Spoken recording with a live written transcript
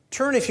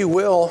Turn, if you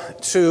will,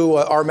 to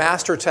our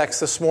master text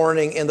this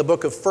morning in the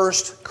book of 1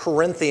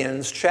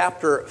 Corinthians,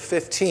 chapter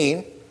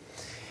 15.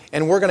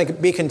 And we're going to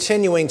be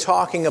continuing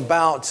talking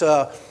about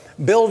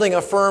building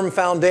a firm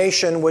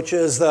foundation, which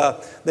is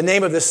the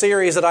name of the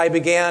series that I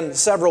began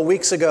several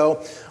weeks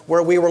ago,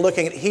 where we were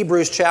looking at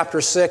Hebrews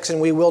chapter 6, and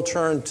we will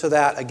turn to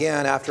that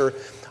again after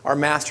our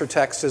master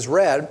text is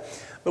read.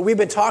 But we've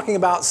been talking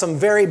about some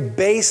very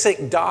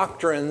basic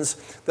doctrines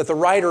that the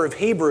writer of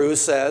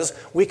Hebrews says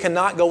we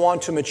cannot go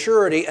on to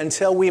maturity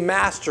until we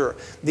master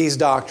these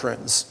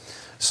doctrines.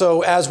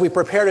 So as we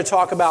prepare to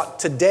talk about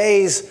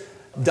today's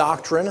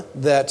doctrine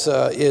that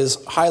is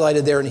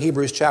highlighted there in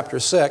Hebrews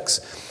chapter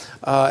 6,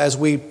 as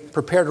we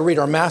prepare to read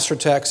our master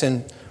text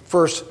in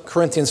 1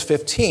 Corinthians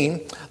 15,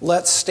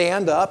 let's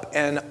stand up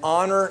and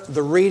honor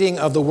the reading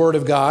of the Word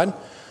of God.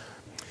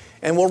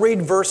 And we'll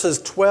read verses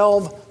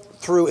 12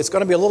 through, it's going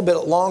to be a little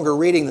bit longer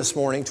reading this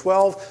morning,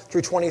 12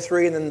 through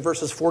 23, and then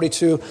verses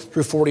 42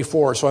 through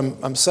 44. So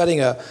I'm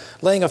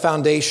laying a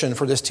foundation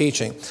for this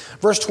teaching.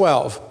 Verse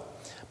 12,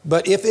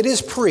 but if it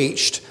is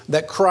preached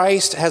that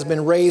Christ has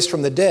been raised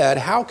from the dead,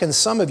 how can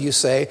some of you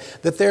say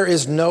that there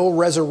is no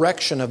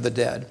resurrection of the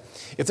dead?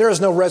 If there is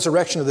no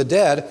resurrection of the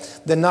dead,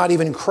 then not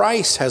even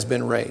Christ has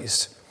been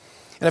raised.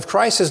 And if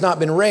Christ has not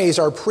been raised,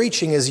 our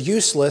preaching is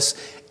useless,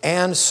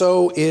 and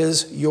so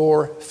is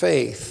your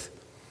faith.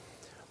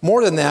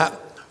 More than that,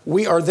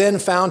 we are then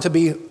found to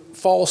be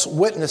false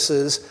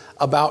witnesses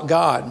about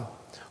God.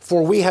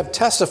 For we have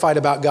testified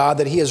about God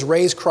that he has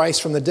raised Christ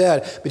from the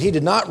dead, but he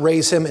did not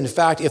raise him, in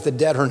fact, if the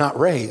dead are not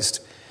raised.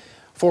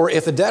 For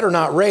if the dead are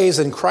not raised,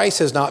 then Christ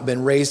has not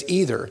been raised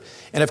either.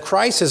 And if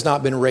Christ has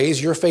not been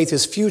raised, your faith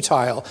is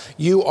futile.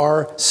 You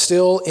are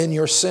still in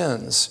your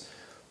sins.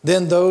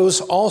 Then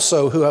those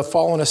also who have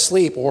fallen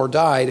asleep or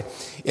died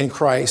in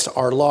Christ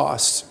are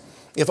lost.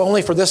 If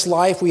only for this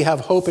life we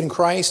have hope in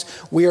Christ,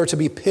 we are to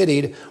be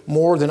pitied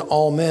more than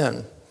all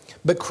men.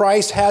 But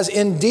Christ has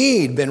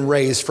indeed been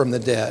raised from the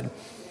dead,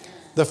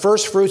 the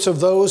first fruits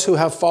of those who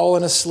have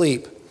fallen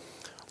asleep.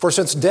 For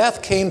since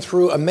death came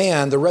through a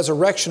man, the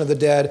resurrection of the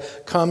dead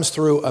comes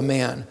through a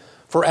man.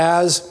 For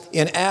as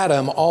in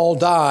Adam all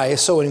die,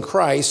 so in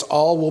Christ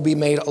all will be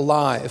made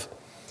alive.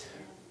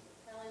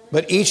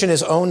 But each in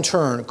his own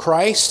turn,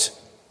 Christ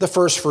the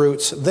first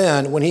fruits,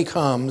 then when he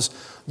comes,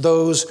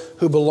 those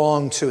who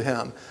belong to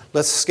him.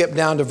 Let's skip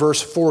down to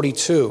verse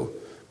 42.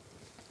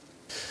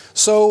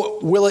 So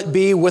will it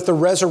be with the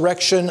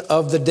resurrection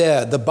of the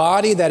dead. The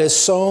body that is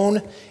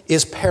sown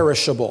is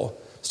perishable.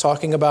 It's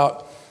talking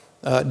about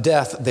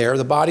death there.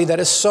 The body that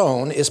is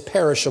sown is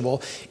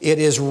perishable. It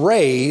is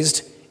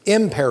raised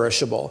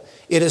imperishable.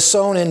 It is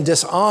sown in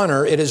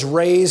dishonor. It is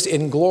raised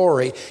in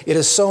glory. It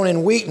is sown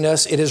in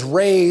weakness. It is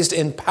raised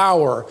in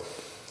power.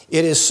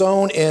 It is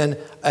sown in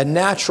a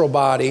natural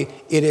body.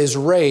 It is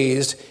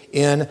raised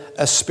in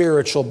a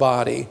spiritual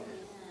body.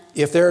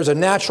 If there is a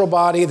natural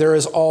body, there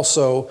is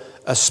also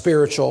a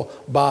spiritual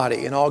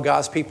body. And all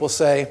God's people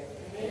say,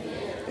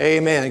 Amen.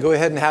 Amen. Go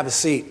ahead and have a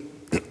seat.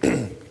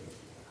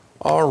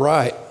 All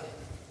right.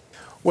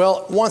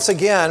 Well, once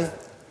again,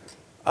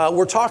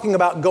 we're talking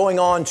about going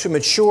on to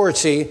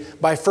maturity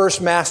by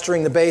first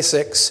mastering the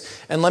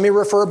basics. And let me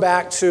refer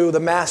back to the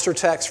master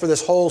text for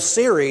this whole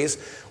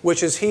series,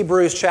 which is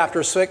Hebrews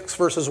chapter 6,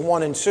 verses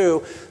 1 and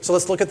 2. So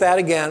let's look at that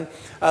again.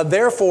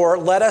 Therefore,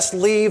 let us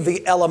leave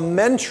the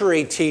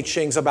elementary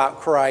teachings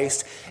about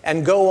Christ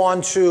and go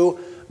on to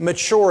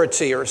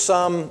maturity, or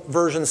some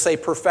versions say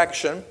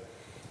perfection,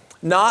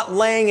 not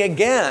laying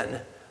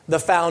again the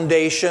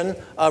foundation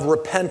of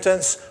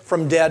repentance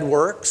from dead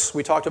works.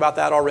 We talked about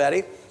that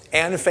already.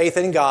 And faith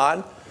in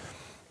God,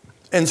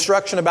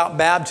 instruction about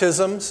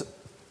baptisms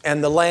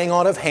and the laying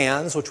on of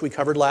hands, which we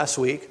covered last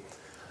week,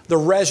 the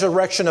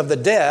resurrection of the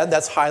dead,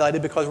 that's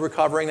highlighted because we're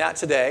covering that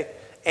today,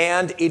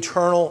 and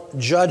eternal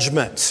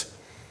judgment.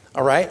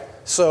 All right?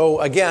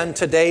 So again,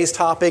 today's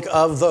topic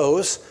of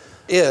those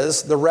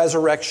is the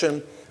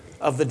resurrection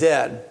of the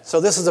dead. So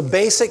this is a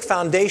basic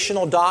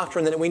foundational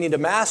doctrine that we need to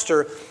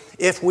master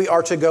if we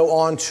are to go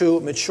on to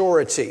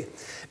maturity.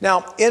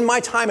 Now, in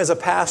my time as a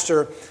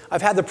pastor,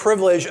 I've had the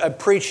privilege of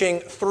preaching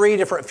 3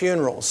 different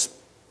funerals.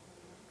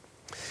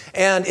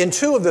 And in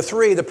 2 of the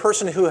 3, the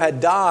person who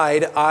had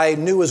died I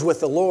knew was with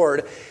the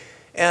Lord.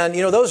 And,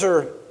 those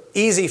are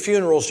easy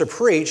funerals to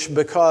preach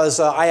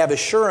because I have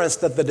assurance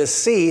that the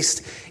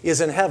deceased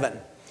is in heaven.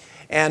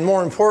 And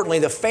more importantly,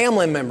 the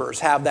family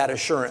members have that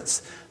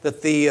assurance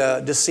that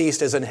the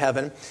deceased is in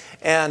heaven.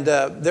 And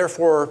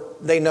therefore,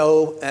 they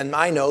know, and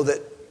I know,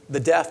 that the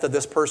death of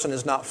this person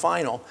is not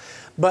final.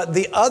 But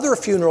the other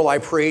funeral I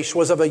preached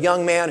was of a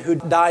young man who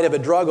died of a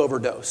drug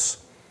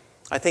overdose.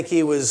 I think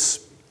he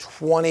was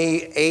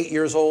 28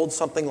 years old,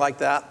 something like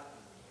that.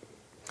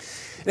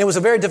 And it was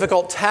a very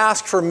difficult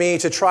task for me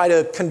to try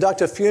to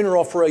conduct a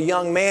funeral for a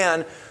young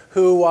man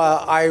who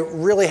I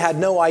really had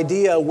no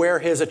idea where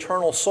his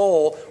eternal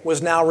soul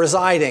was now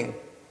residing.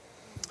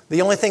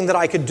 The only thing that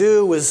I could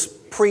do was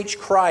preach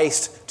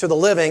Christ to the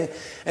living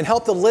and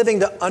help the living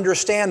to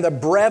understand the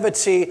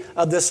brevity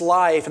of this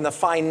life and the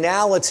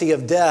finality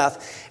of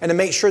death, and to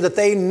make sure that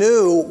they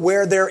knew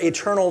where their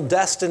eternal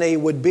destiny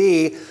would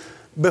be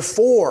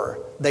before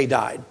they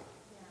died.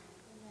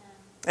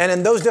 And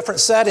in those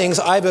different settings,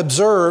 I've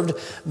observed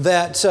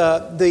that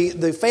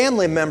the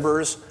family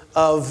members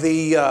of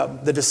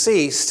the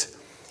deceased,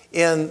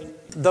 in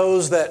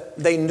those that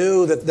they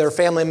knew that their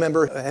family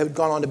member had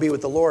gone on to be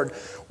with the Lord,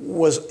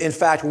 was in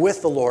fact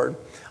with the Lord.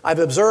 I've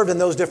observed in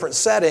those different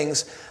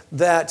settings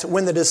that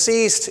when the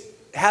deceased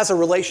has a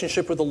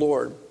relationship with the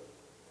Lord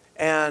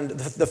and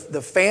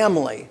the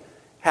family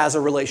has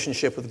a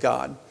relationship with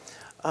God,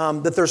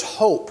 that there's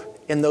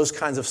hope in those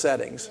kinds of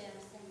settings.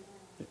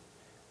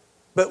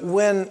 But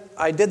when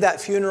I did that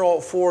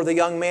funeral for the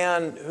young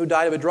man who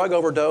died of a drug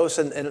overdose,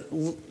 and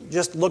it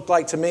just looked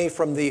like to me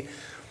from the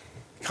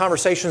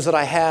conversations that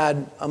I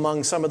had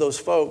among some of those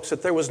folks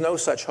that there was no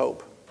such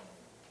hope.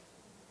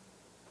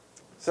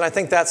 So I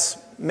think that's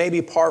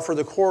maybe par for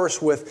the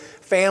course with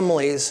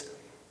families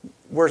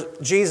where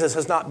Jesus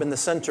has not been the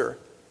center.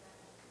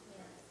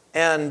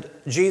 And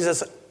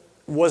Jesus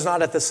was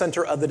not at the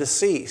center of the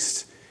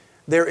deceased.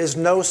 There is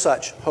no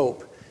such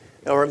hope,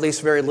 or at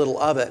least very little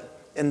of it,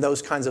 in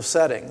those kinds of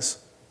settings.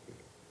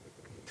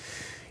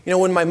 You know,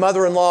 when my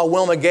mother-in-law,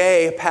 Wilma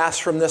Gay,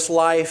 passed from this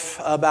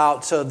life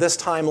about this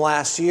time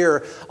last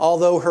year,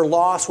 although her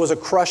loss was a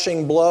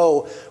crushing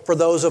blow for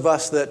those of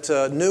us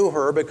that knew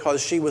her because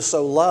she was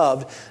so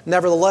loved,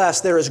 nevertheless,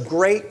 there is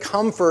great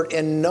comfort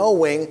in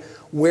knowing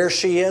where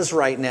she is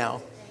right now.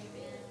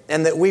 Amen.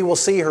 And that we will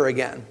see her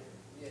again.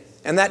 Yes.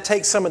 And that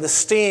takes some of the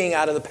sting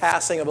out of the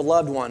passing of a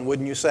loved one,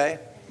 wouldn't you say?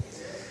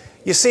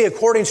 You see,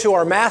 according to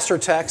our master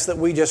text that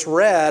we just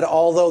read,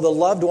 although the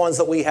loved ones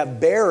that we have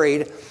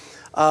buried,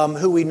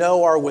 who we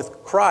know are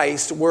with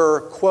Christ,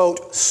 were,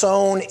 quote,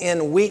 sown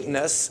in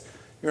weakness.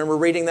 You remember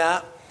reading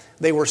that?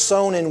 They were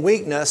sown in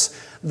weakness.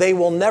 They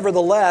will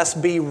nevertheless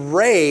be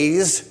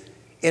raised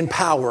in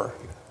power.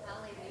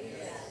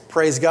 Hallelujah.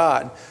 Praise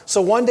God.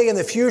 So one day in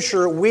the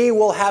future, we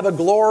will have a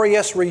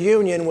glorious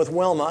reunion with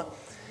Wilma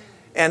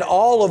and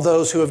all of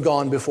those who have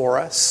gone before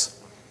us.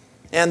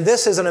 And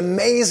this is an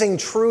amazing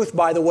truth,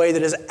 by the way,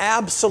 that is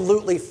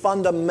absolutely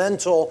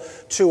fundamental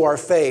to our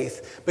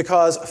faith,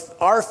 because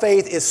our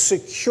faith is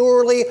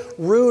securely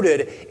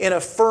rooted in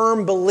a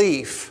firm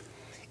belief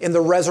in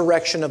the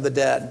resurrection of the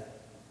dead.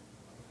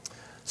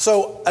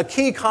 So a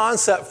key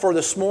concept for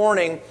this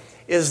morning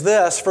is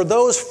this: for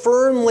those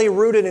firmly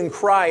rooted in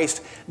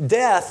Christ,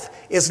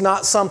 death is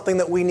not something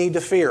that we need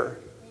to fear.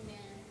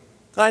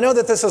 I know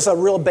that this is a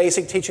real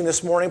basic teaching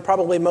this morning.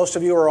 Probably most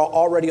of you are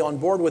already on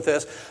board with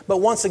this. But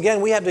once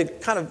again, we have to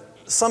kind of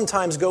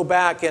sometimes go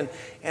back and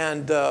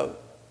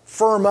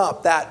firm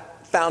up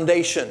that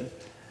foundation,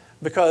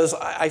 because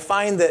I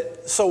find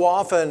that so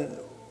often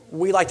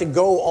we like to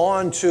go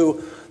on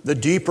to the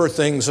deeper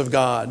things of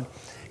God.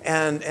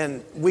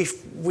 And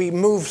we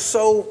move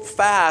so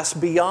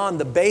fast beyond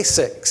the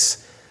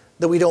basics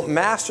that we don't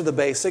master the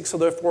basics, so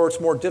therefore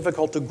it's more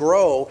difficult to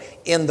grow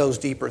in those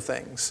deeper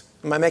things.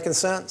 Am I making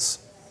sense?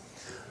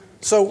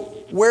 So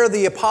where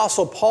the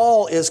Apostle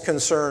Paul is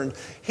concerned,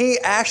 he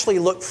actually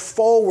looked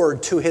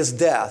forward to his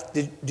death.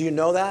 Do you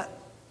know that?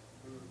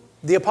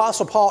 The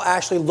Apostle Paul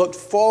actually looked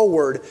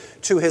forward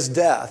to his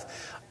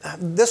death.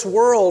 This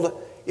world,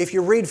 if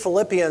you read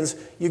Philippians,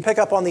 you pick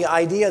up on the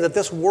idea that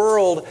this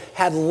world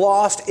had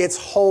lost its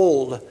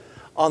hold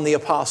on the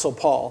Apostle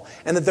Paul,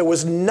 and that there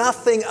was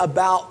nothing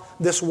about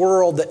this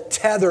world that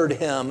tethered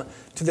him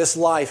to this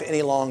life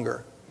any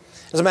longer.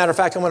 As a matter of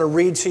fact, I'm going to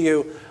read to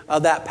you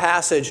that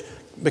passage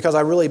because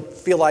I really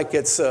feel like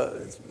it's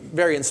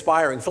very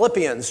inspiring.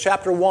 Philippians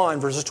chapter 1,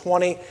 verses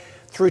 20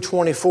 through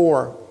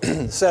 24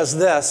 says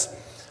this: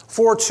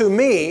 "For to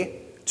me,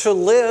 to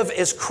live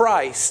is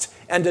Christ,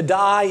 and to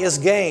die is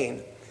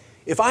gain.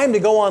 If I am to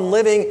go on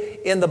living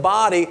in the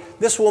body,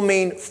 this will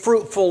mean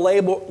fruitful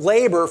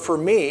labor for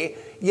me.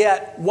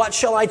 Yet what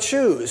shall I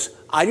choose?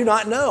 I do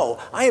not know.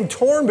 I am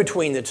torn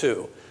between the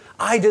two.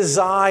 I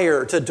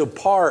desire to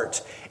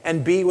depart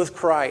and be with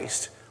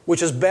Christ,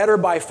 which is better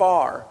by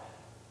far.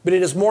 But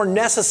it is more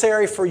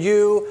necessary for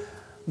you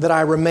that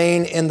I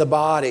remain in the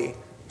body."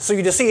 So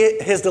you just see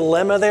his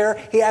dilemma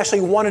there. He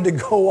actually wanted to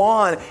go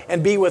on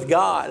and be with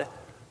God,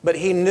 but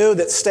he knew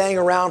that staying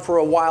around for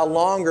a while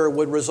longer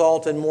would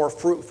result in more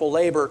fruitful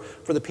labor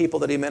for the people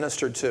that he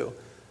ministered to.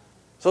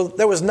 So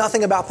there was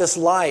nothing about this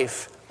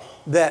life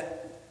that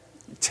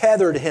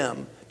tethered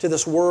him to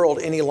this world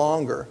any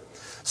longer.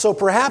 So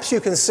perhaps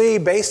you can see,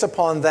 based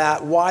upon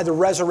that, why the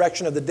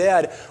resurrection of the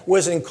dead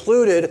was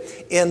included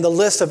in the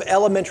list of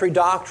elementary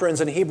doctrines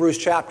in Hebrews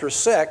chapter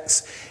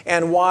 6,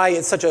 and why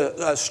it's such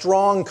a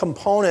strong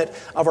component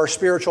of our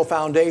spiritual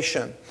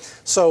foundation.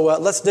 So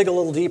let's dig a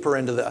little deeper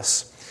into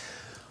this.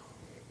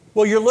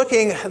 Well, you're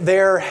looking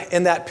there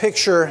in that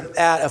picture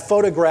at a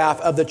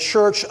photograph of the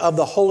Church of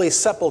the Holy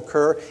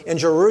Sepulchre in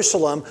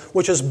Jerusalem,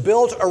 which is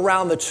built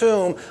around the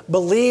tomb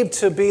believed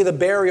to be the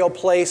burial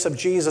place of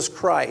Jesus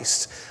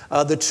Christ,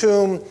 the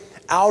tomb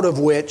out of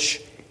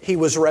which he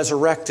was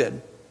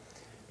resurrected.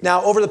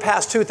 Now, over the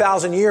past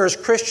 2,000 years,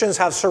 Christians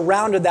have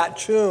surrounded that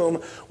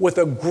tomb with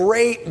a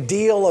great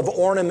deal of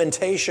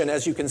ornamentation,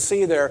 as you can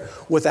see there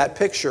with that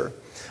picture.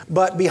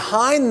 But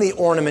behind the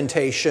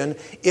ornamentation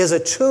is a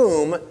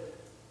tomb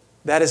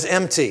that is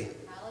empty.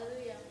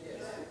 Hallelujah.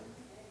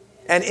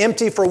 And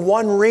empty for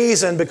one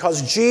reason,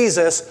 because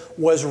Jesus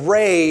was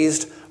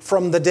raised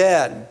from the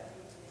dead.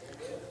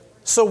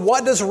 So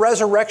what does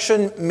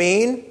resurrection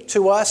mean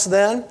to us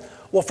then?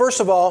 Well, first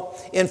of all,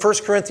 in 1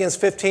 Corinthians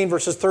 15,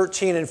 verses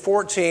 13 and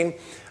 14,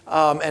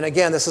 and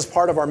again, this is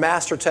part of our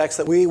master text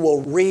that we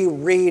will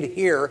reread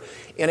here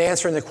in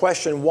answering the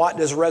question, what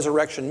does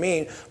resurrection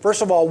mean?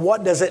 First of all,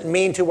 what does it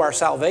mean to our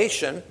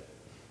salvation?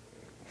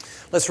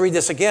 Let's read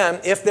this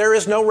again. If there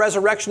is no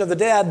resurrection of the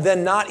dead,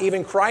 then not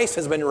even Christ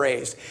has been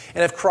raised.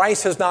 And if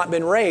Christ has not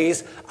been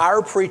raised,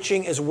 our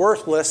preaching is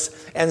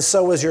worthless, and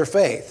so is your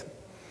faith.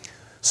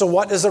 So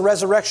what does the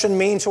resurrection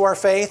mean to our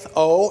faith?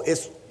 Oh,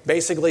 it's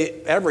basically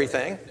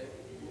everything.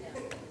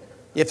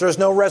 If there's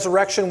no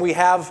resurrection, we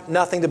have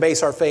nothing to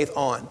base our faith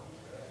on.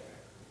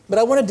 But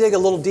I want to dig a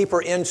little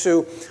deeper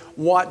into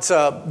what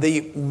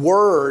the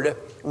word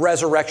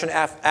resurrection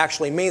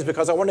actually means,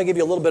 because I want to give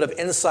you a little bit of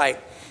insight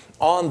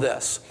on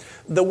this.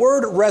 The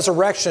word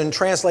resurrection,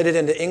 translated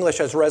into English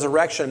as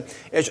resurrection,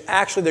 is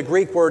actually the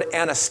Greek word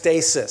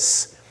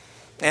anastasis.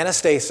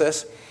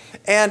 Anastasis.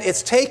 And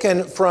it's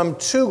taken from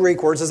two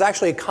Greek words. It's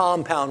actually a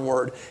compound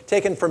word,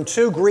 taken from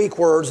two Greek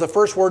words, the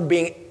first word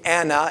being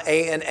ana,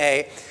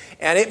 A-N-A,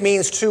 and it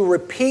means to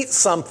repeat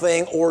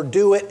something or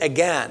do it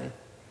again.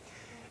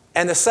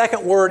 And the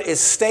second word is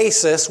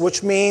stasis,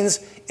 which means,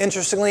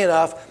 interestingly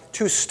enough,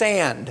 to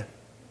stand.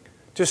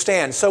 To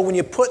stand. So when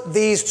you put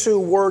these two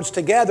words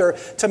together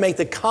to make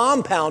the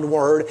compound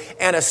word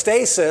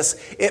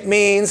anastasis, it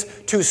means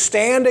to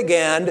stand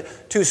again,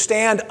 to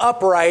stand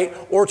upright,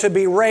 or to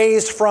be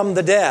raised from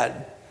the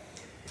dead.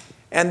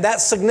 And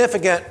that's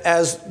significant.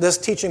 As this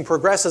teaching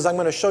progresses, I'm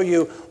going to show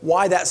you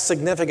why that's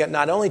significant,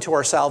 not only to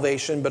our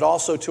salvation, but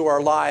also to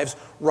our lives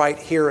right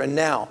here and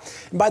now.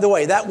 And by the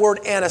way, that word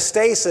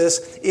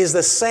anastasis is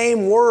the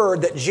same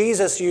word that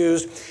Jesus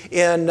used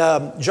in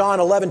John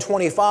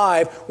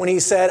 11:25 when he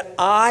said,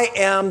 I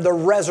am the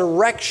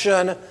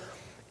resurrection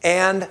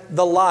and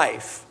the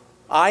life.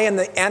 I am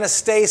the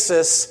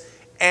anastasis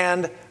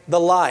and the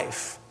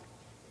life.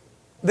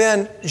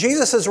 Then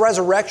Jesus'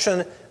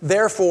 resurrection,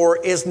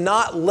 therefore, is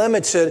not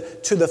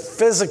limited to the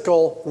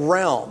physical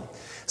realm.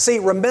 See,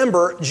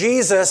 remember,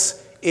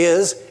 Jesus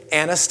is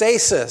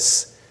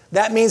anastasis.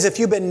 That means if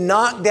you've been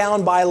knocked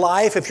down by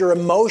life, if your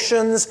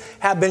emotions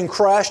have been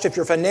crushed, if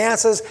your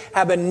finances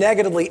have been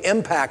negatively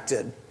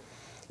impacted,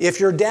 if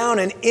you're down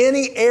in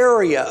any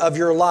area of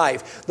your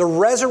life, the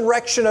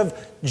resurrection of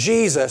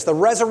Jesus, the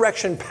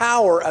resurrection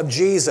power of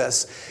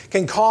Jesus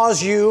can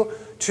cause you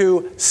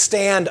to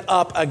stand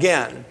up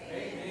again.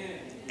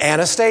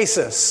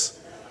 Anastasis.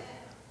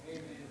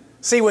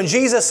 See, when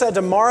Jesus said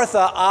to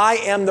Martha, I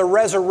am the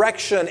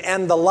resurrection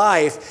and the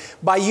life,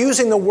 by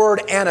using the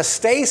word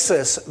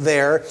anastasis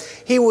there,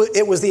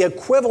 it was the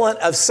equivalent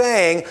of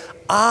saying,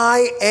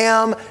 I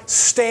am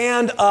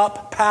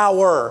stand-up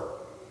power.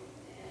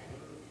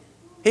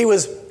 He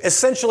was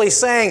essentially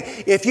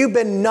saying, if you've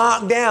been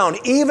knocked down,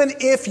 even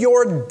if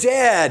you're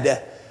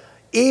dead,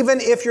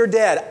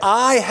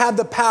 I have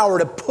the power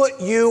to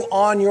put you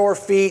on your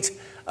feet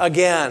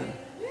again.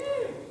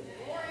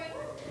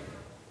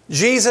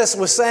 Jesus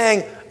was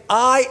saying,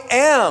 I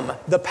am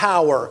the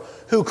power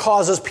who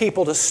causes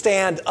people to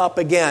stand up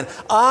again.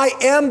 I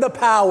am the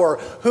power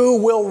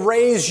who will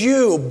raise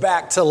you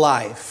back to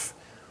life.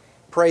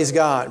 Praise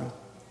God.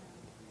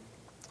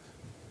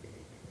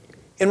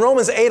 In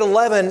Romans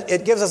 8:11,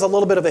 it gives us a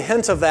little bit of a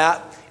hint of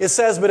that. It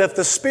says, but if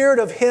the Spirit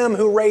of Him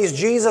who raised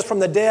Jesus from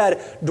the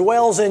dead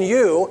dwells in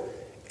you,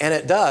 and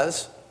it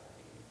does.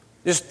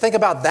 Just think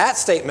about that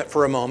statement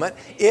for a moment.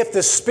 If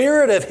the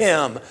Spirit of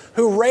Him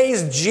who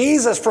raised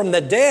Jesus from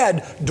the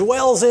dead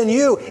dwells in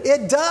you,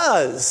 it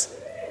does.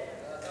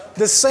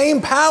 The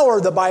same power,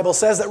 the Bible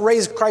says, that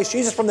raised Christ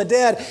Jesus from the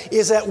dead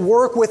is at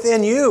work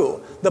within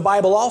you. The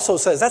Bible also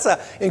says. That's an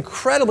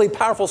incredibly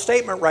powerful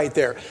statement right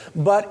there.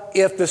 But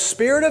if the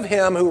Spirit of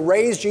Him who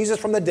raised Jesus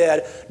from the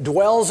dead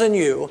dwells in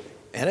you,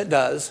 and it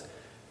does,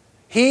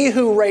 He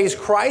who raised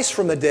Christ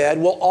from the dead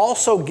will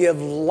also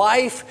give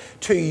life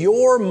to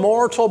your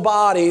mortal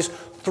bodies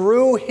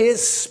through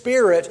His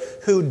Spirit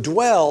who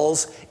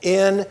dwells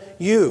in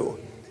you.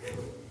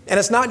 And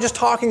it's not just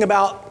talking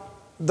about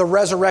the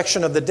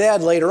resurrection of the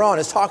dead later on.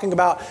 It's talking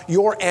about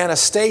your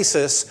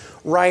anastasis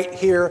right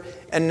here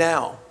and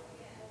now.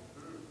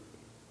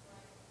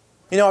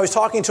 You know, I was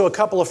talking to a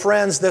couple of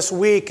friends this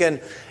week,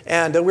 and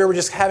we were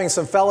just having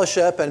some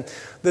fellowship, and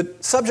the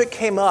subject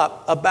came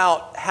up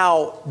about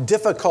how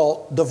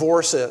difficult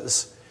divorce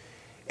is.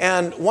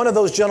 And one of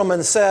those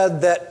gentlemen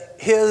said that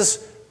his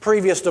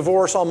previous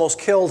divorce almost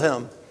killed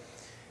him.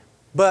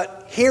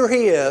 But here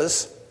he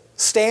is,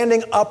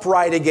 standing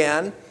upright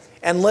again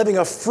and living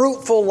a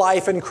fruitful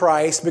life in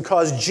Christ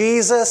because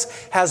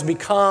Jesus has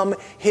become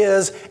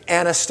his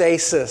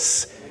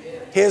anastasis,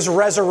 his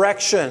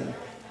resurrection.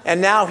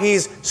 And now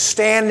he's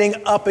standing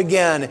up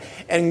again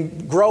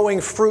and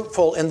growing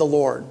fruitful in the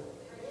Lord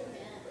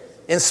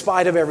in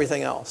spite of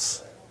everything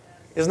else.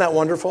 Isn't that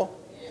wonderful?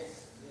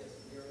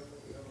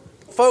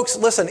 Folks,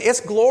 listen, it's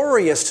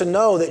glorious to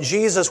know that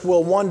Jesus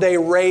will one day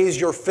raise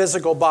your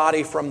physical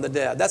body from the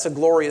dead. That's a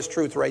glorious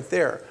truth right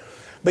there.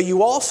 But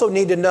you also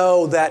need to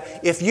know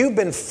that if you've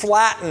been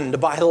flattened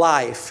by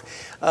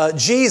life,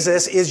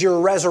 Jesus is your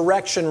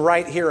resurrection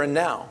right here and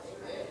now.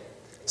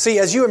 See,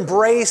 as you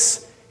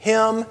embrace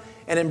Him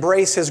and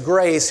embrace His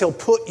grace, He'll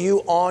put you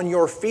on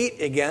your feet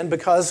again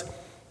because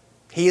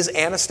He is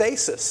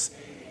anastasis.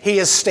 He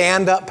is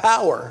stand-up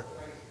power.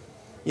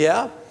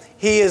 Yeah?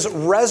 He is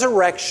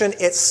resurrection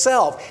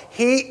itself.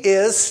 He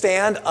is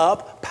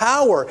stand-up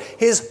power.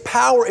 His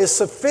power is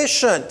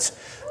sufficient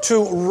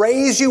to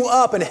raise you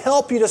up and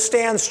help you to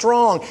stand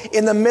strong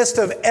in the midst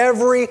of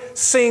every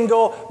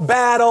single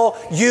battle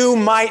you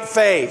might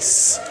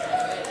face.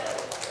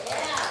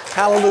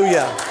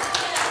 Hallelujah.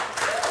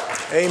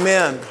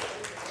 Amen.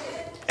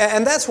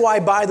 And that's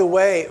why, by the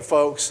way,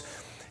 folks,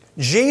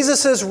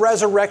 Jesus'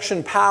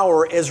 resurrection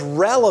power is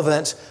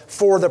relevant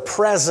for the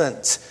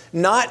present,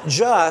 not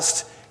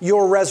just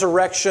your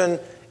resurrection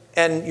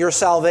and your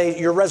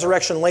salvation, your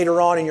resurrection later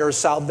on and your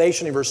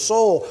salvation of your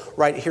soul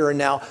right here and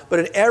now, but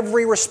in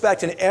every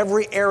respect, in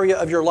every area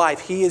of your life,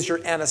 He is your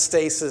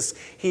anastasis.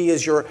 He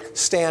is your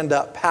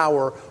stand-up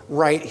power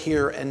right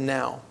here and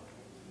now.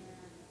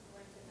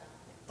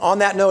 On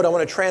that note, I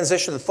want to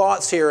transition the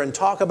thoughts here and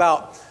talk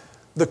about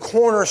the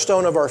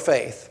cornerstone of our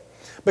faith.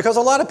 Because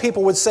a lot of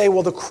people would say,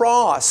 well, the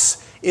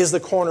cross is the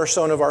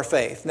cornerstone of our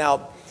faith.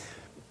 Now,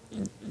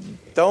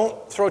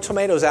 don't throw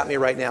tomatoes at me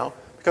right now,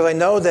 because I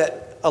know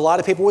that a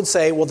lot of people would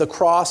say, well, the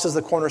cross is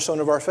the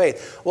cornerstone of our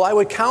faith. Well, I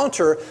would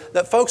counter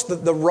that, folks,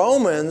 the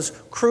Romans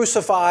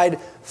crucified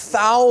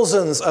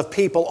thousands of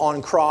people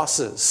on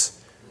crosses.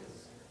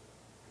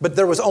 But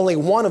there was only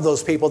one of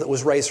those people that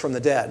was raised from the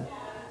dead.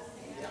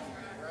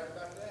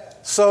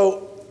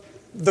 So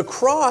the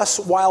cross,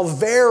 while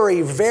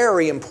very,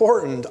 very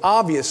important,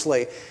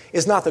 obviously,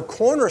 is not the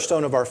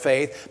cornerstone of our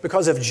faith,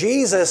 because if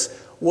Jesus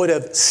would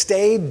have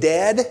stayed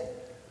dead,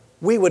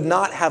 we would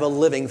not have a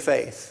living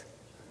faith.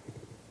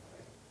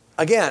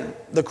 Again,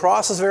 the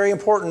cross is very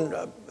important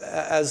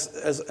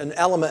as an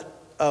element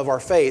of our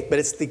faith, but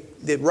it's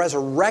the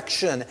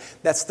resurrection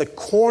that's the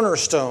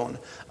cornerstone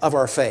of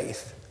our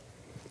faith.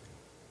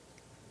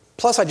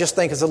 Plus, I just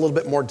think it's a little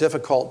bit more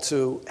difficult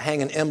to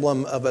hang an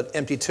emblem of an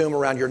empty tomb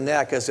around your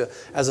neck as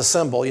a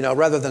symbol,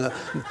 rather than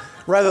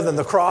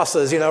the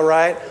crosses,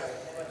 right?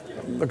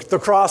 The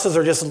crosses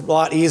are just a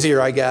lot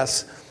easier, I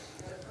guess.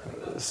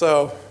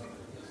 So,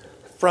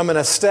 from an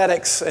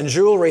aesthetics and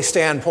jewelry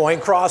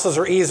standpoint, crosses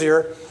are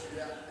easier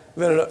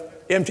than an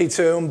empty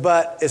tomb.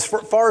 But as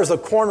far as the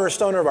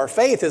cornerstone of our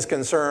faith is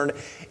concerned,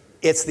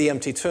 it's the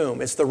empty tomb.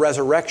 It's the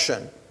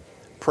resurrection.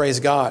 Praise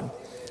God.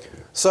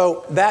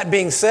 So that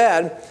being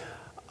said,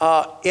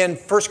 in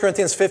 1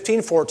 Corinthians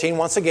 15:14,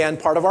 once again,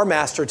 part of our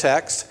master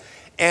text,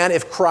 and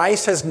if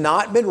Christ has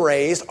not been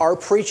raised, our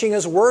preaching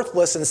is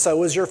worthless, and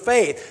so is your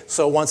faith.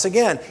 So once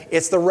again,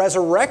 it's the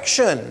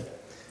resurrection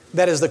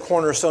that is the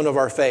cornerstone of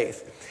our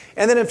faith.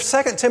 And then in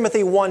 2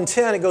 Timothy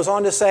 1:10, it goes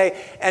on to say,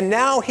 and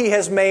now He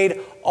has made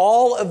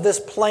all of this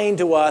plain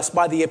to us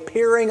by the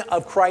appearing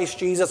of Christ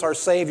Jesus our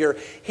Savior.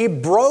 He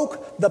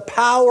broke the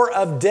power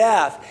of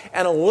death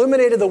and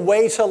illuminated the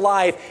way to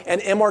life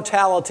and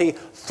immortality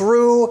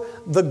through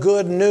the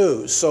good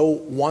news. So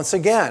once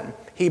again,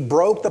 He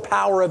broke the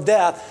power of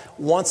death,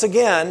 once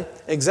again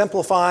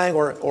exemplifying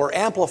or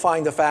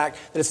amplifying the fact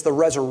that it's the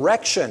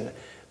resurrection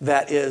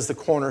that is the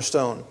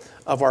cornerstone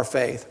of our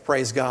faith.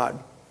 Praise God.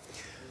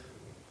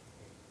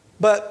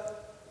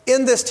 But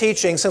in this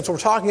teaching, since we're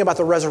talking about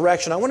the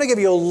resurrection, I want to give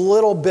you a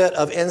little bit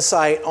of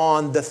insight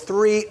on the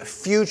 3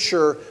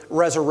 future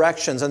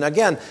resurrections. And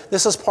again,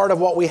 this is part of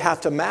what we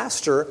have to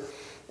master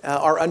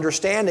our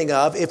understanding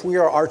of if we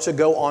are to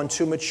go on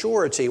to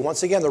maturity.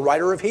 Once again, the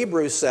writer of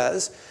Hebrews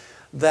says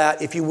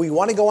that if we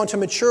want to go on to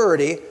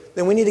maturity,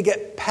 then we need to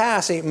get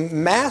past,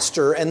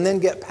 master and then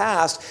get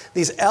past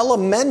these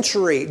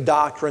elementary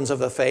doctrines of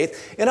the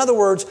faith. In other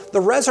words, the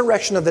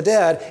resurrection of the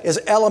dead is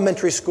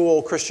elementary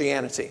school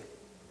Christianity.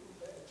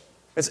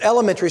 It's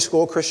elementary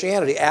school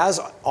Christianity, as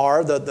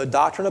are the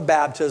doctrine of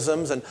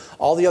baptisms and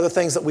all the other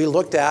things that we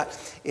looked at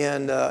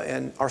and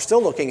are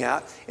still looking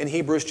at in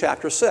Hebrews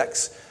chapter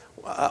 6.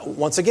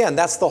 Once again,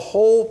 that's the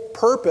whole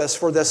purpose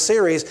for this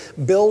series,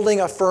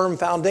 building a firm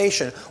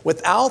foundation.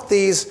 Without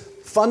these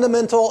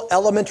fundamental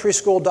elementary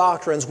school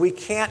doctrines, we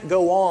can't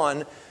go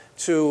on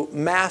to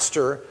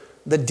master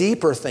the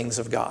deeper things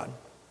of God.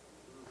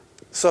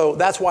 So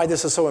that's why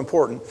this is so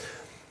important.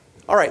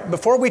 All right,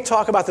 before we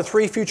talk about the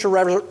 3 future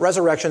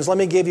resurrections, let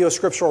me give you a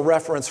scriptural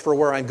reference for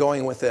where I'm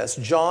going with this.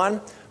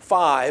 John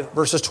 5,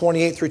 verses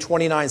 28 through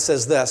 29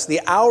 says this, the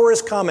hour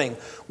is coming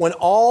when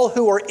all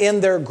who are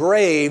in their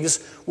graves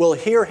will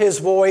hear His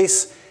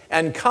voice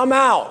and come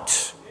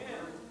out.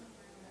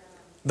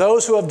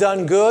 Those who have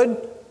done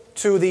good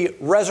to the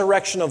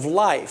resurrection of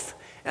life,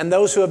 and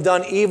those who have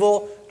done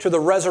evil to the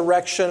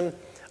resurrection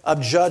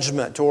of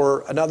judgment,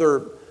 or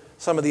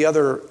some of the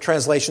other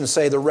translations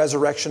say the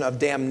resurrection of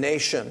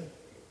damnation.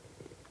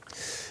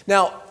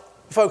 Now,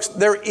 folks,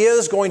 there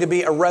is going to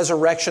be a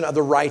resurrection of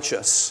the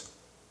righteous.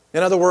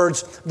 In other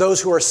words,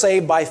 those who are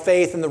saved by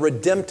faith in the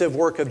redemptive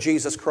work of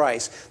Jesus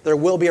Christ. There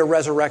will be a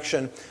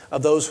resurrection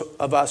of those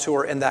of us who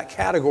are in that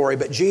category.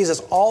 But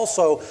Jesus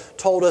also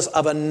told us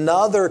of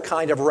another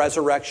kind of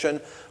resurrection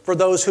for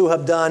those who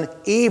have done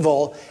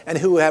evil and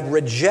who have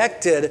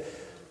rejected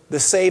the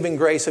saving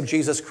grace of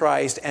Jesus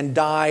Christ and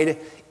died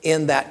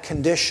in that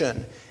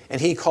condition.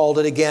 And he called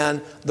it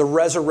again the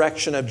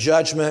resurrection of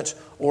judgment,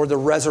 or the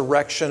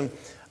resurrection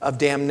of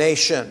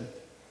damnation.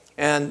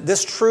 And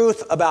this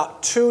truth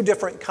about two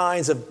different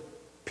kinds of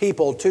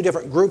people, two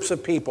different groups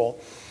of people,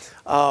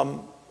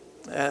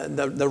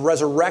 the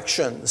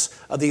resurrections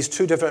of these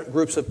two different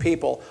groups of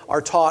people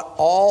are taught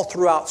all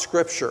throughout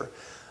Scripture.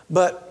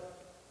 But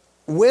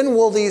when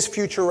will these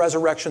future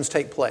resurrections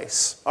take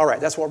place? All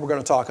right, that's what we're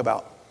going to talk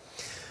about.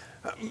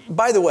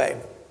 By the way,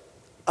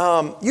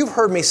 you've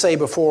heard me say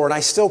before, and I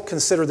still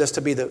consider this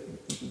to be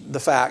the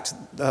fact,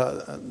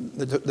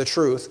 the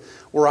truth,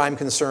 where I'm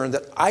concerned,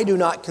 that I do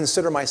not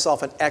consider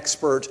myself an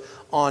expert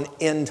on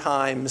end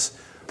times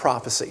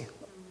prophecy.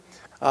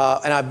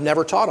 And I've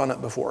never taught on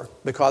it before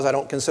because I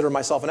don't consider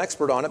myself an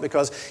expert on it,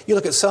 because you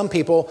look at some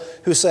people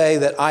who say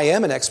that I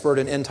am an expert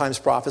in end times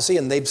prophecy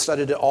and they've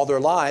studied it all their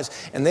lives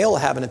and they'll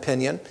have an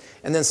opinion.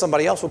 And then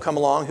somebody else will come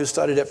along who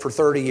studied it for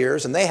 30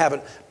 years and they have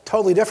a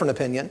totally different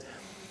opinion.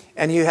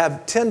 And you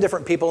have 10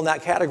 different people in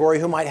that category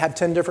who might have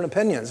 10 different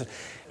opinions.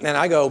 And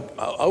I go,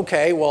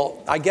 okay,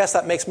 well, I guess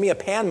that makes me a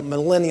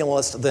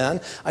pan-millennialist then.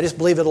 I just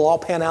believe it'll all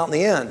pan out in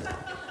the end.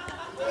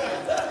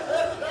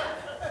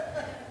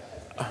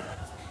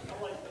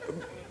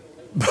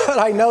 But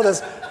I know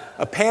this,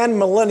 a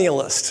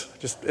pan-millennialist.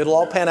 Just, it'll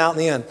all pan out in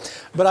the end.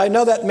 But I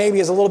know that maybe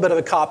is a little bit of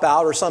a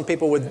cop-out, or some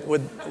people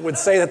would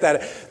say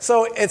that.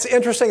 So it's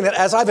interesting that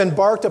as I've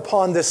embarked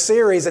upon this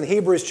series in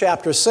Hebrews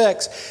chapter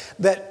 6,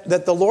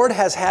 that the Lord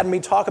has had me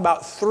talk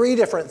about three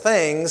different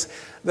things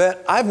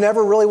that I've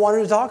never really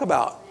wanted to talk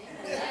about.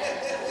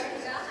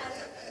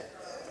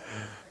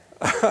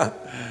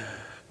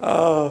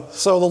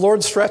 So the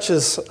Lord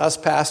stretches us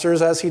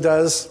pastors as He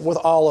does with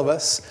all of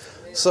us.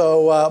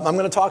 So I'm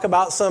going to talk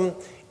about some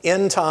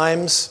end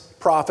times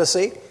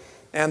prophecy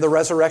and the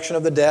resurrection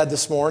of the dead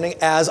this morning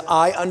as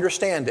I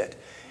understand it.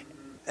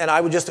 And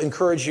I would just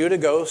encourage you to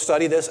go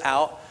study this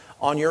out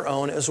on your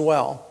own as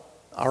well.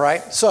 All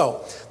right?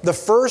 So the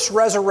first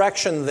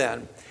resurrection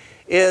then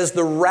is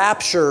the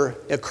rapture,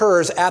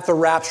 occurs at the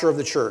rapture of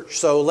the church.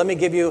 So let me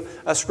give you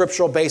a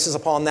scriptural basis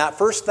upon that.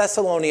 1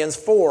 Thessalonians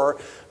 4,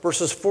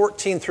 verses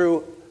 14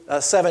 through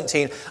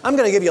 17. I'm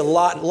going to give you a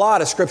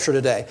lot of scripture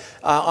today.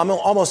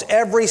 Almost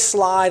every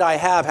slide I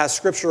have has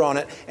scripture on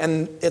it,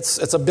 and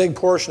it's a big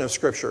portion of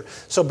scripture.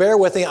 So bear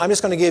with me. I'm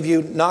just going to give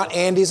you not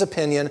Andy's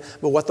opinion,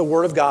 but what the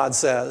Word of God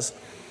says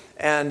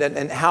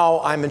and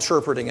how I'm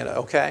interpreting it,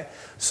 okay?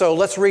 So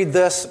let's read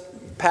this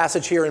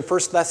passage here in 1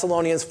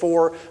 Thessalonians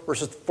 4,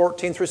 verses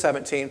 14 through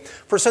 17.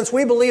 For since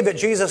we believe that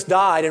Jesus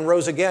died and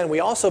rose again, we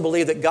also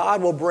believe that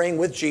God will bring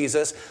with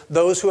Jesus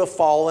those who have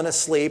fallen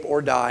asleep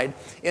or died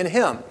in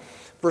Him.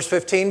 Verse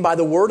 15, by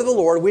the word of the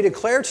Lord, we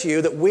declare to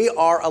you that we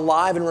are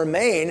alive and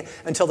remain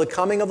until the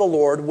coming of the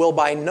Lord will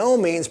by no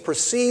means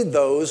precede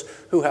those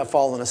who have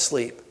fallen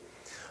asleep.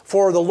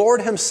 For the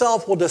Lord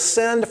Himself will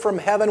descend from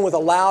heaven with a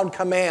loud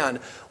command,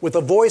 with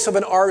the voice of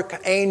an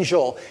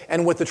archangel,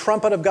 and with the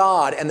trumpet of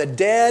God, and the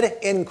dead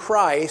in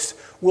Christ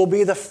will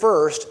be the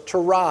first to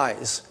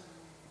rise.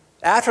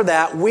 After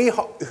that, we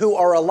who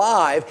are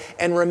alive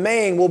and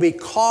remain will be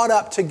caught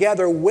up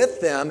together with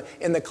them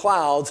in the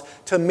clouds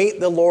to meet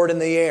the Lord in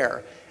the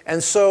air.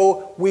 And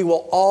so we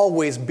will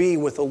always be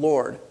with the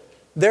Lord.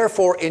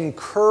 Therefore,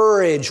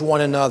 encourage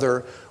one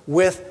another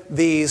with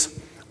these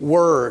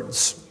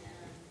words.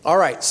 All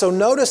right, so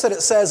notice that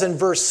it says in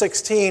verse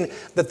 16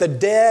 that the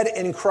dead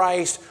in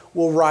Christ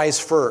will rise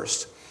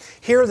first.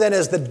 Here then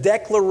is the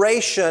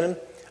declaration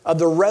of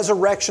the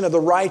resurrection of the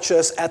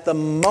righteous at the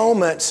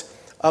moment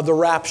of the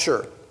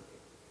rapture.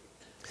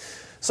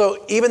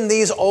 So even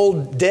these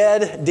old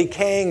dead,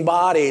 decaying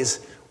bodies,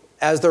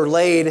 as they're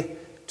laid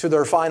to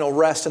their final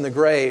rest in the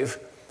grave,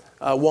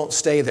 won't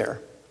stay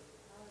there.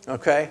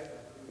 Okay?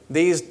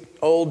 These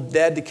old,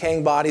 dead,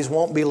 decaying bodies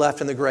won't be left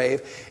in the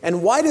grave.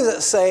 And why does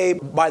it say,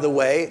 by the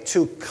way,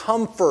 to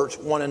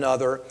comfort one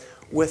another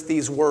with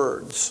these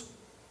words?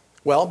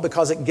 Well,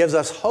 because it gives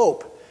us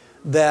hope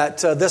that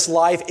this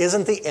life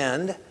isn't the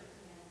end.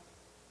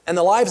 And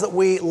the lives that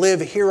we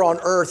live here on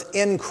earth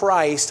in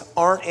Christ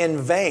aren't in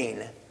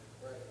vain.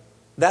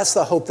 That's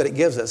the hope that it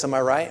gives us. Am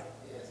I right?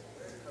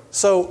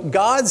 So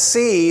God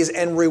sees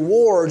and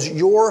rewards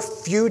your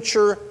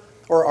future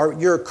or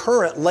your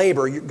current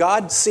labor.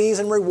 God sees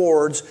and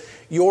rewards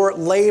your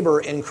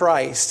labor in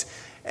Christ.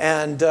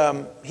 And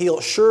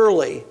He'll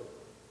surely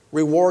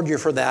reward you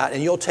for that,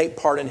 and you'll take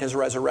part in His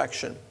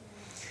resurrection.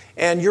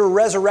 And your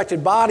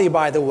resurrected body,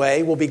 by the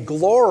way, will be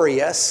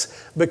glorious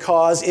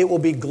because it will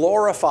be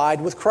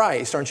glorified with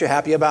Christ. Aren't you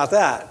happy about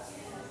that?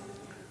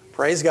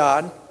 Praise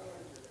God.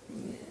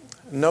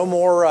 No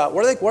more,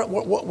 what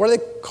do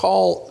they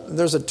call,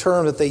 there's a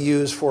term that they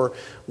use for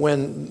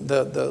when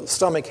the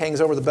stomach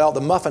hangs over the belt,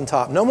 the muffin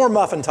top. No more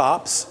muffin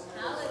tops.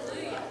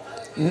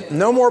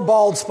 No more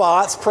bald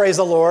spots, praise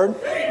the Lord.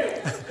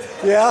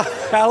 Yeah,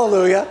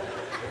 hallelujah.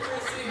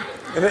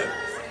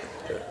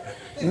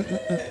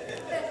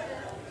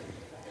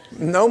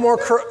 No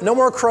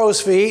more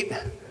crow's feet.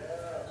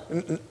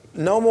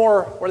 No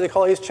more, what do they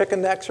call these,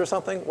 chicken necks or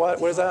something?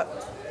 What is that?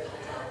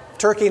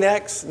 Turkey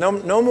necks. No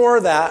more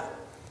of that.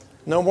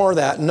 No more of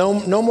that.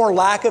 No more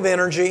lack of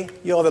energy.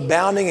 You'll have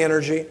abounding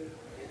energy.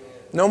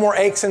 No more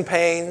aches and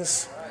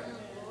pains.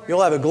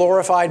 You'll have a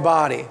glorified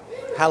body.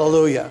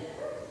 Hallelujah.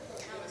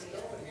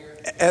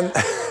 And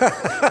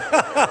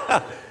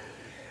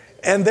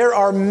and there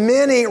are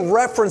many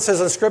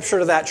references in Scripture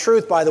to that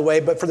truth, by the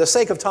way, but for the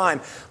sake of time,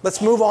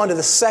 let's move on to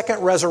the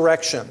second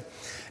resurrection.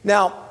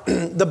 Now,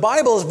 the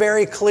Bible is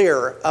very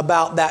clear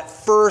about that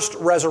first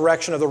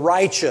resurrection of the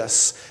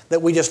righteous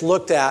that we just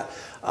looked at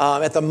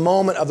the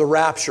moment of the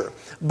rapture.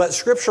 But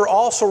Scripture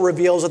also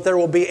reveals that there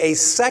will be a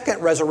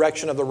second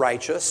resurrection of the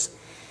righteous,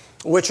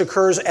 which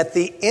occurs at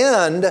the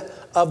end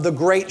of the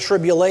Great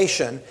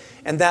Tribulation.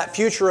 And that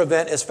future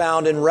event is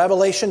found in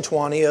Revelation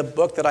 20, a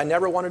book that I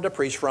never wanted to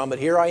preach from, but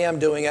here I am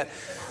doing it.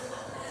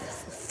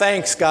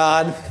 Thanks,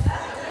 God.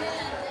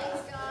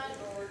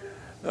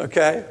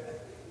 Okay.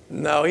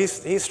 No, he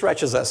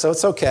stretches us, so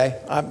it's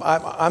okay.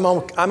 I'm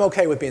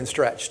okay with being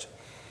stretched.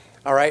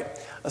 All right?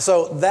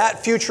 So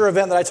that future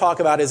event that I talk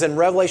about is in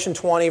Revelation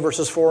 20,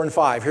 verses 4 and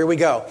 5. Here we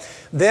go.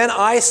 Then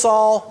I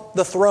saw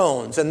the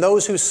thrones, and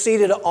those who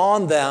seated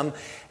on them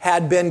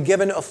had been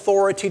given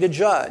authority to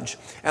judge.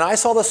 And I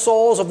saw the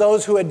souls of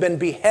those who had been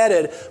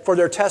beheaded for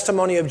their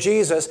testimony of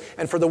Jesus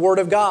and for the word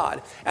of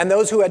God, and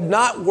those who had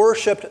not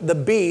worshipped the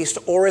beast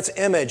or its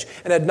image,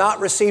 and had not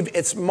received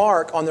its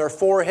mark on their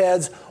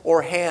foreheads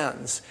or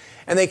hands.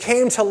 And they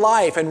came to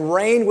life and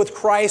reigned with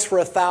Christ for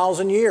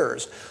 1,000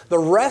 years. The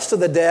rest of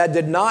the dead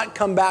did not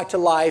come back to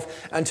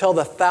life until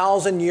the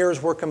 1,000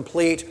 years were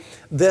complete.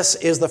 This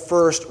is the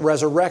first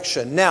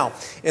resurrection. Now,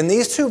 in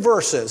these two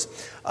verses,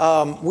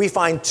 we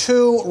find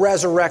two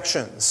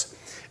resurrections.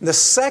 The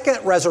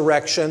second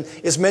resurrection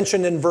is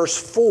mentioned in verse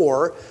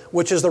 4,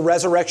 which is the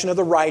resurrection of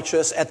the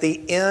righteous at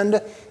the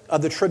end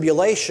of the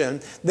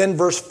tribulation. Then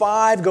verse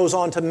 5 goes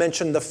on to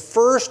mention the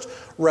first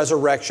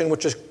resurrection,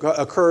 which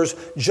occurs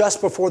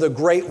just before the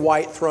great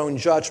white throne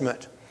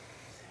judgment.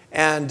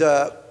 And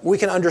we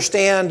can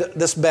understand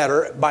this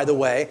better, by the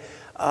way,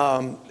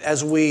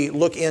 as we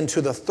look into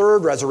the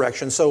third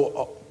resurrection.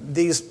 So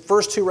these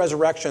first two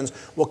resurrections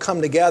will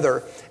come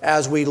together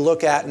as we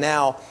look at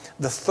now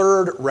the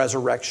third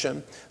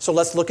resurrection. So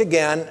let's look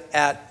again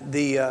at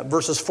the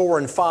verses 4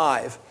 and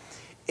 5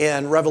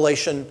 in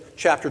Revelation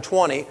chapter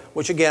 20,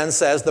 which again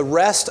says, the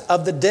rest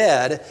of the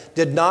dead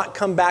did not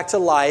come back to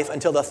life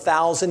until the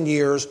 1,000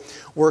 years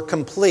were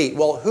complete.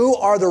 Well, who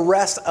are the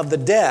rest of the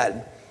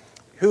dead?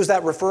 Who's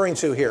that referring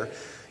to here?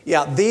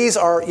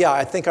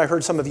 I think I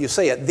heard some of you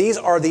say it. These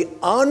are the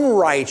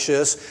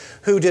unrighteous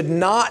who did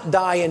not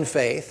die in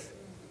faith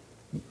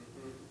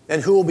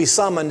and who will be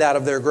summoned out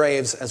of their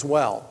graves as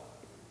well.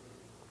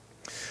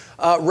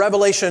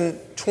 Revelation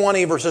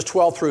 20 verses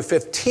 12 through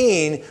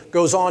 15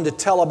 goes on to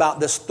tell about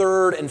this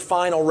third and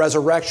final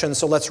resurrection,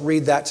 so let's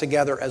read that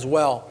together as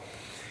well.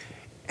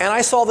 And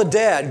I saw the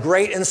dead,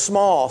 great and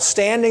small,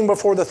 standing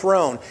before the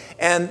throne,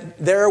 and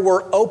there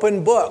were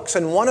open books,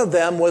 and one of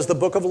them was the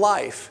book of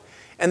life.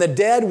 And the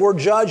dead were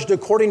judged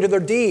according to their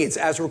deeds,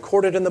 as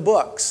recorded in the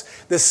books.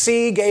 The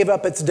sea gave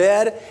up its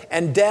dead,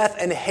 and death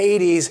and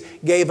Hades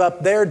gave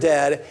up their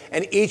dead,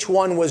 and each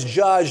one was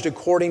judged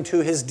according to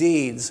his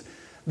deeds.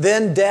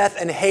 Then death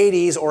and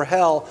Hades, or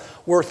hell,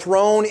 were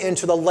thrown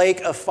into the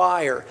lake of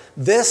fire.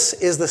 This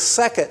is the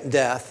second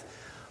death,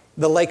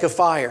 the lake of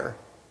fire.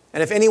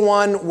 And if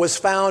anyone was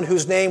found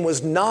whose name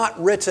was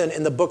not written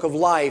in the book of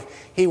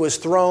life, he was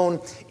thrown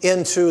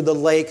into the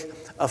lake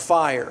of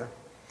fire.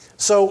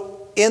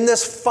 So in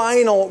this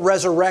final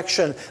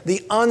resurrection,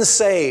 the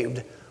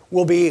unsaved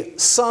will be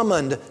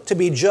summoned to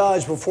be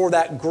judged before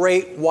that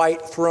great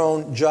white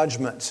throne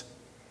judgment.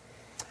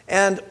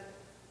 And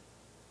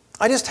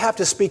I just have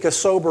to speak a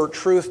sober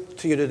truth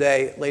to you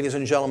today, ladies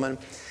and gentlemen,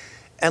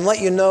 and let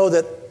you know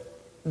that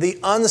the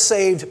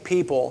unsaved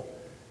people,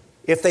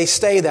 if they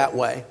stay that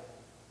way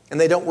and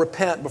they don't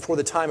repent before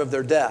the time of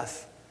their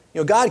death,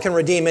 God can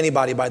redeem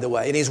anybody, by the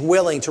way, and He's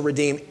willing to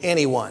redeem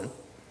anyone.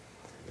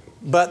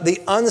 But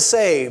the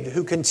unsaved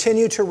who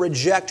continue to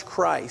reject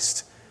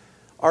Christ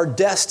are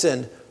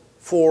destined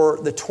for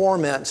the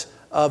torment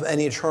of an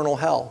eternal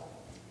hell.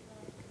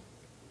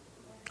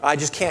 I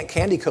just can't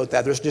candy coat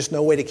that. There's just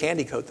no way to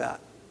candy coat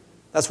that.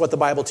 That's what the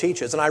Bible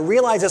teaches. And I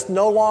realize it's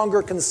no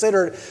longer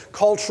considered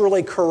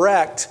culturally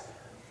correct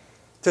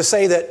to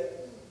say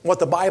that what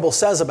the Bible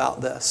says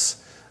about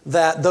this,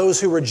 that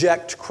those who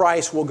reject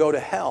Christ will go to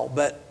hell.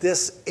 But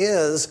this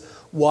is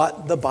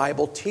what the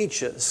Bible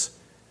teaches.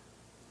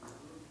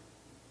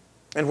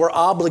 And we're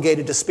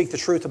obligated to speak the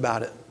truth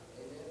about it.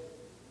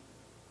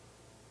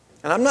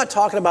 And I'm not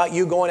talking about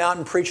you going out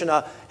and preaching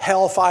a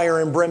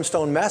hellfire and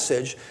brimstone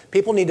message.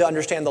 People need to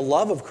understand the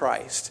love of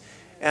Christ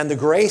and the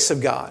grace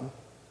of God.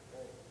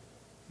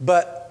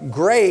 But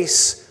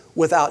grace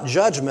without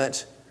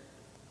judgment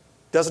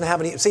doesn't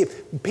have any... See,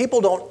 people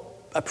don't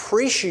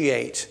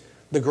appreciate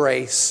the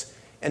grace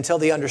until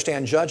they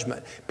understand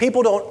judgment.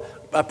 People don't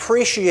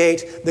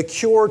appreciate the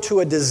cure to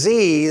a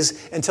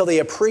disease until they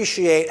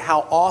appreciate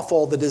how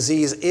awful the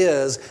disease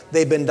is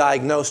they've been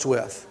diagnosed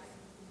with.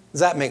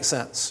 Does that make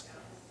sense?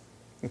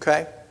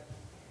 Okay?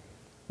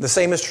 The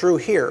same is true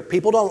here.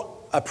 People don't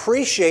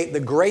appreciate the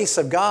grace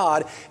of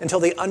God until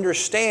they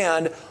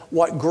understand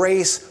what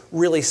grace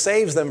really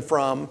saves them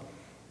from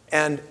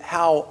and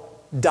how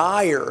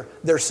dire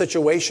their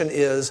situation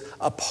is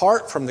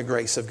apart from the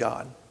grace of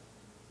God.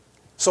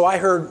 So I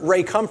heard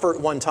Ray Comfort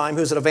one time,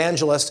 who's an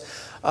evangelist,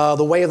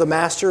 The Way of the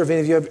Master. Have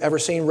any of you ever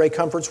seen Ray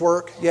Comfort's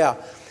work? Yeah.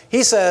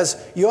 He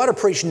says you ought to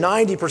preach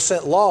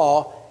 90%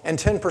 law and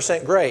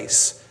 10%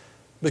 grace.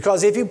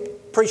 Because if you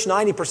preach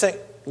 90%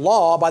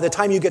 law, by the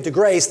time you get to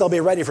grace, they'll be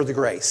ready for the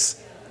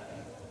grace.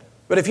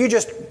 But if you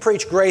just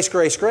preach grace,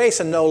 grace, grace,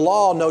 and no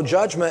law, no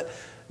judgment,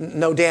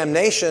 no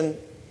damnation,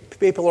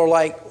 people are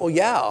like, well,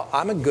 yeah,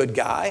 I'm a good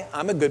guy.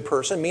 I'm a good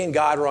person. Me and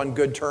God are on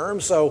good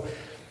terms. So,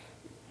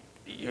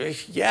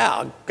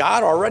 yeah,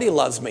 God already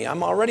loves me.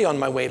 I'm already on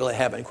my way to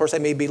heaven. Of course, they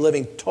may be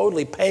living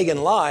totally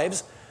pagan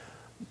lives.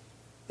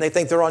 They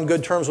think they're on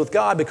good terms with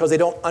God because they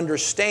don't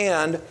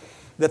understand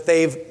that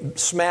they've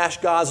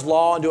smashed God's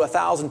law into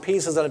 1,000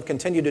 pieces and have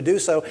continued to do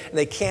so, and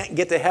they can't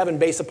get to heaven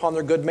based upon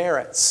their good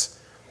merits.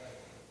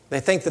 They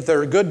think that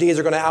their good deeds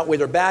are going to outweigh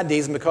their bad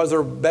deeds, and because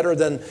they're better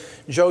than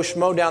Joe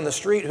Schmo down the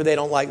street who they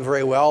don't like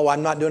very well,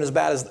 I'm not doing as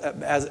bad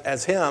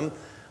as him,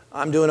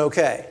 I'm doing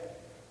okay.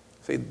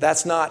 See,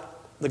 that's not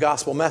the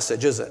gospel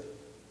message, is it?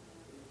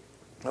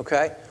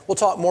 Okay? We'll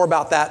talk more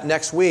about that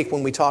next week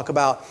when we talk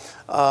about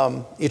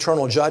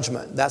eternal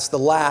judgment. That's the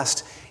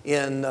last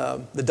in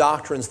the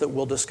doctrines that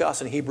we'll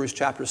discuss in Hebrews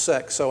chapter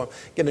 6. So I'm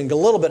getting a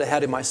little bit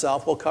ahead of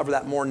myself. We'll cover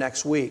that more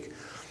next week.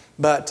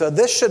 But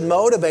this should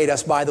motivate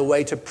us, by the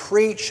way, to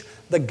preach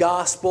the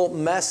gospel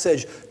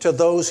message to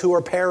those who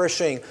are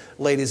perishing,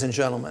 ladies and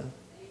gentlemen.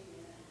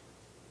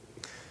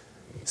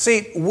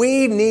 See,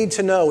 we need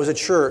to know as a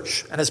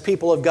church and as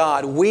people of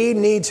God, we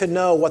need to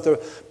know what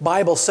the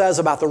Bible says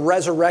about the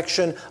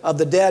resurrection of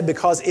the dead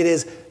because it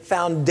is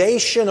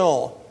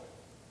foundational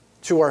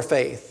to our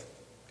faith.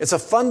 It's a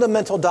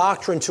fundamental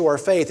doctrine to our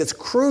faith. It's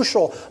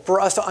crucial for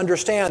us to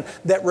understand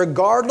that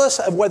regardless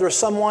of whether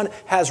someone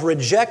has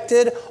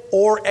rejected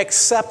or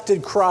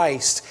accepted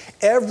Christ,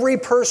 every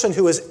person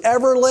who has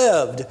ever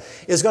lived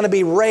is going to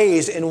be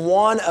raised in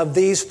one of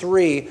these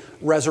three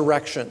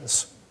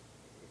resurrections.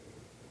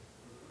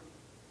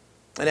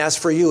 And as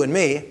for you and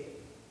me,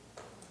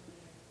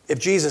 if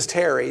Jesus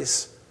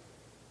tarries,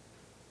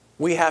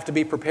 we have to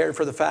be prepared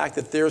for the fact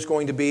that there's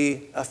going to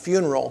be a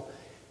funeral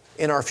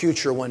in our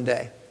future one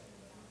day.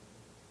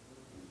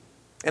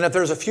 And if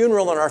there's a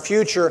funeral in our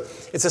future,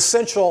 it's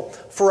essential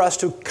for us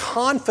to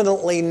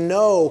confidently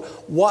know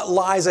what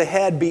lies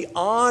ahead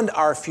beyond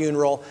our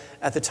funeral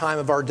at the time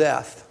of our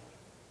death.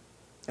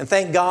 And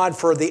thank God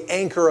for the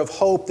anchor of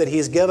hope that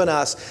He's given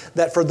us,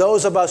 that for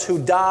those of us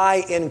who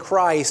die in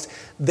Christ,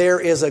 there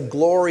is a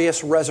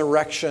glorious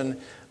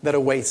resurrection that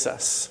awaits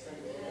us.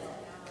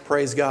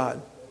 Praise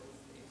God.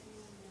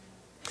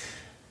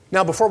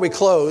 Now, before we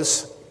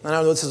close, I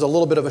know this is a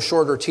little bit of a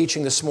shorter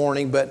teaching this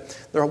morning, but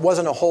there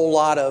wasn't a whole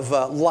lot of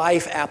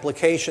life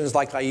applications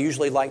like I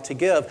usually like to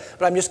give,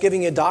 but I'm just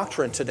giving you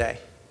doctrine today.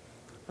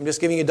 I'm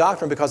just giving you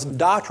doctrine because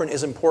doctrine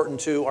is important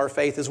to our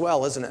faith as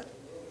well, isn't it?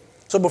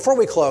 So before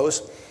we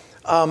close,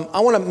 I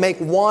want to make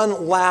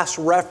one last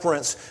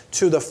reference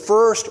to the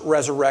first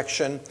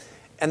resurrection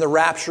and the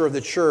rapture of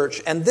the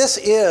church, and this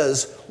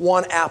is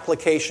one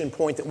application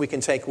point that we can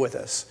take with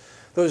us.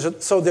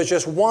 So there's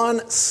just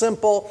one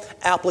simple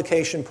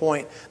application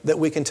point that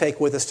we can take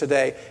with us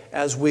today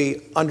as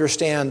we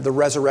understand the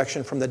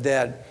resurrection from the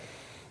dead.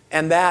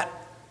 And that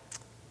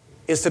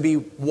is to be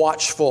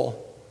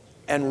watchful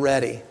and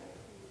ready.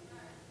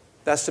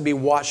 That's to be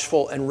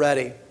watchful and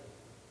ready.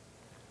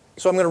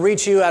 So I'm going to read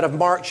to you out of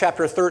Mark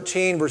chapter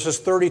 13, verses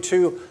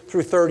 32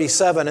 through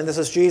 37. And this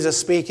is Jesus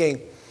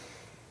speaking.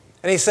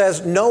 And He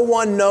says, no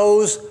one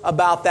knows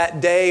about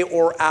that day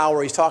or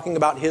hour. He's talking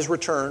about His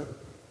return.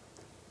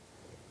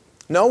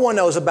 No one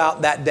knows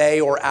about that day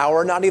or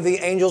hour, not even the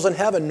angels in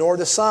heaven, nor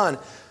the Son,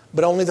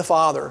 but only the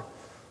Father.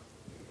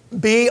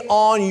 Be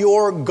on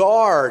your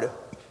guard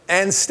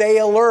and stay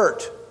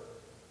alert,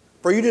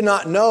 for you do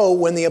not know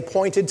when the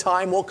appointed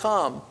time will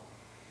come.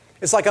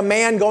 It's like a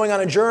man going on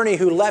a journey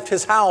who left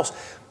his house,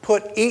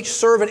 put each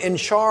servant in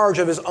charge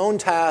of his own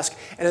task,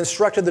 and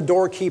instructed the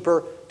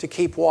doorkeeper to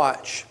keep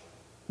watch.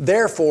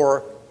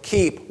 Therefore,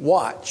 keep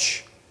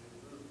watch,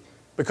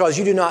 because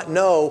you do not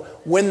know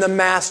when the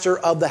master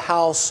of the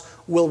house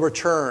will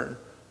return,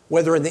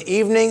 whether in the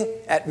evening,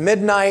 at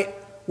midnight,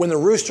 when the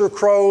rooster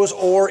crows,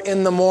 or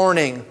in the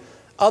morning.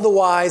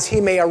 Otherwise, he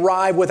may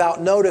arrive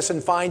without notice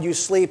and find you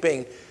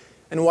sleeping.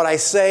 And what I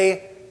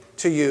say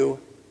to you,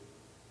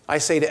 I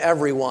say to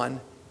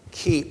everyone,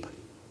 keep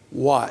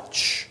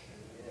watch.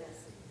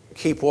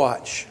 Keep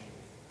watch.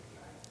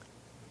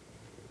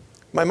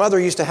 My mother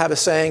used to have a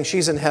saying,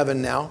 she's in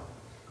heaven now,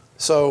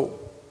 so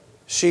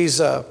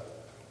she's,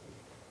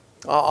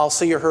 I'll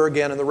see her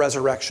again in the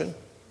resurrection.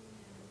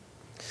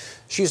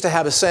 She used to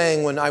have a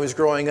saying when I was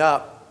growing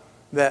up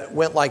that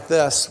went like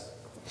this: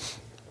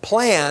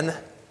 plan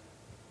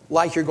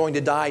like you're going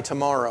to die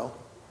tomorrow.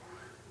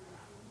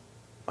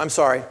 I'm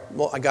sorry,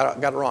 well, I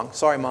got it wrong.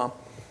 Sorry, Mom.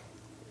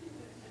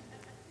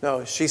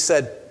 No, she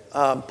said,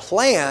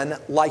 plan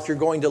like you're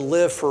going to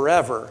live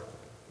forever,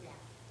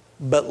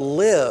 but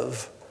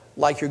live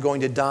like you're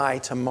going to die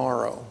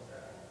tomorrow.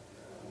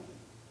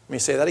 Let me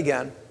say that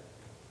again.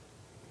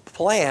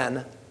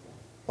 Plan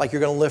like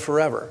you're going to live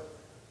forever,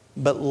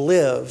 but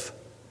live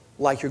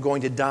like you're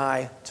going to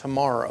die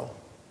tomorrow.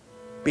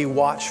 Be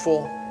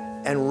watchful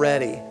and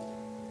ready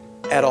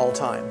at all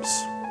times.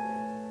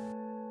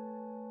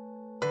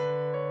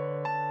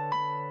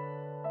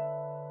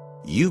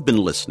 You've been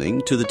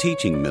listening to the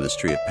teaching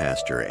ministry of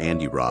Pastor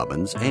Andy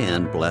Robbins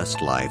and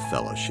Blessed Life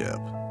Fellowship.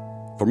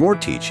 For more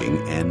teaching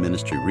and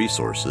ministry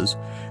resources,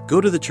 go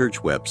to the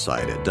church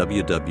website at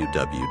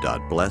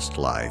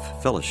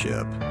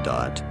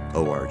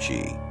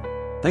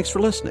www.blessedlifefellowship.org. Thanks for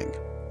listening,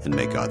 and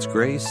may God's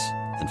grace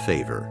and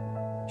favor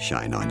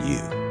shine on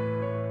you.